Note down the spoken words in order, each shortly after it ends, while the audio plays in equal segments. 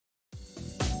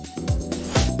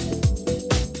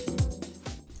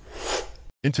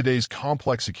In today's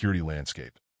complex security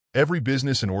landscape, every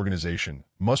business and organization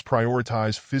must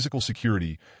prioritize physical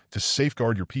security to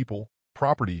safeguard your people,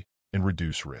 property, and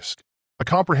reduce risk. A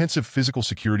comprehensive physical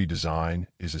security design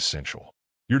is essential.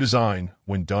 Your design,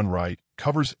 when done right,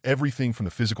 covers everything from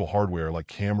the physical hardware like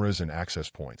cameras and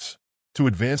access points to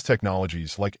advanced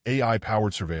technologies like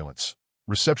AI-powered surveillance,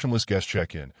 receptionless guest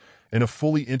check-in, and a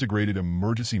fully integrated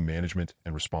emergency management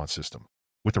and response system.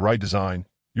 With the right design,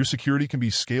 your security can be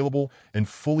scalable and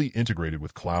fully integrated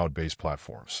with cloud-based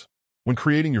platforms. When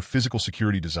creating your physical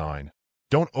security design,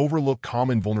 don't overlook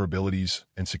common vulnerabilities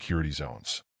and security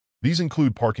zones. These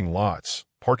include parking lots,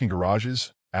 parking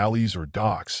garages, alleys or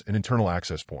docks, and internal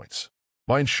access points.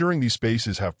 By ensuring these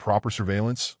spaces have proper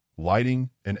surveillance, lighting,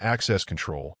 and access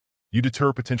control, you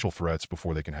deter potential threats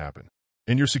before they can happen.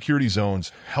 And your security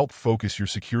zones help focus your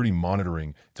security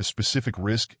monitoring to specific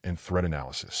risk and threat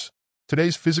analysis.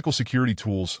 Today's physical security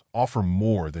tools offer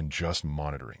more than just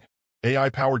monitoring.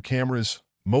 AI-powered cameras,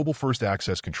 mobile-first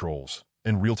access controls,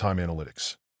 and real-time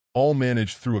analytics, all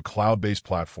managed through a cloud-based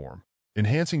platform,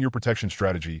 enhancing your protection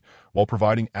strategy while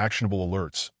providing actionable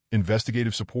alerts,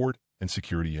 investigative support, and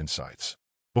security insights.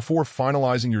 Before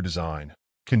finalizing your design,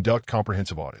 conduct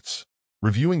comprehensive audits,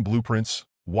 reviewing blueprints,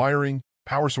 wiring,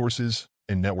 power sources,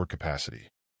 and network capacity.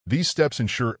 These steps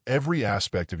ensure every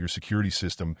aspect of your security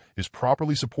system is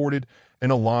properly supported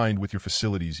and aligned with your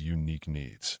facility's unique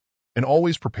needs. And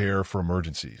always prepare for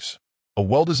emergencies. A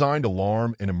well-designed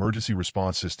alarm and emergency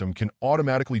response system can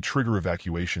automatically trigger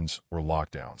evacuations or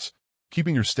lockdowns,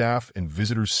 keeping your staff and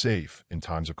visitors safe in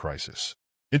times of crisis.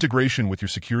 Integration with your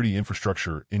security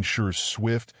infrastructure ensures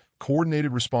swift,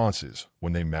 coordinated responses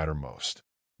when they matter most.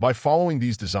 By following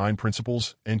these design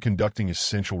principles and conducting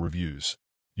essential reviews,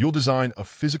 you'll design a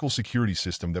physical security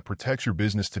system that protects your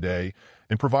business today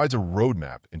and provides a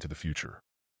roadmap into the future.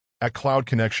 At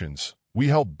Connextions, we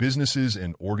help businesses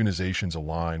and organizations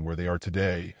align where they are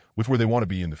today with where they want to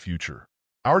be in the future.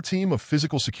 Our team of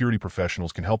physical security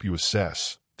professionals can help you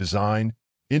assess, design,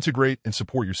 integrate, and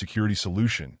support your security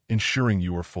solution, ensuring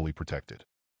you are fully protected.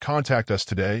 Contact us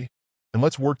today, and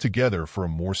let's work together for a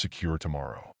more secure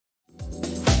tomorrow.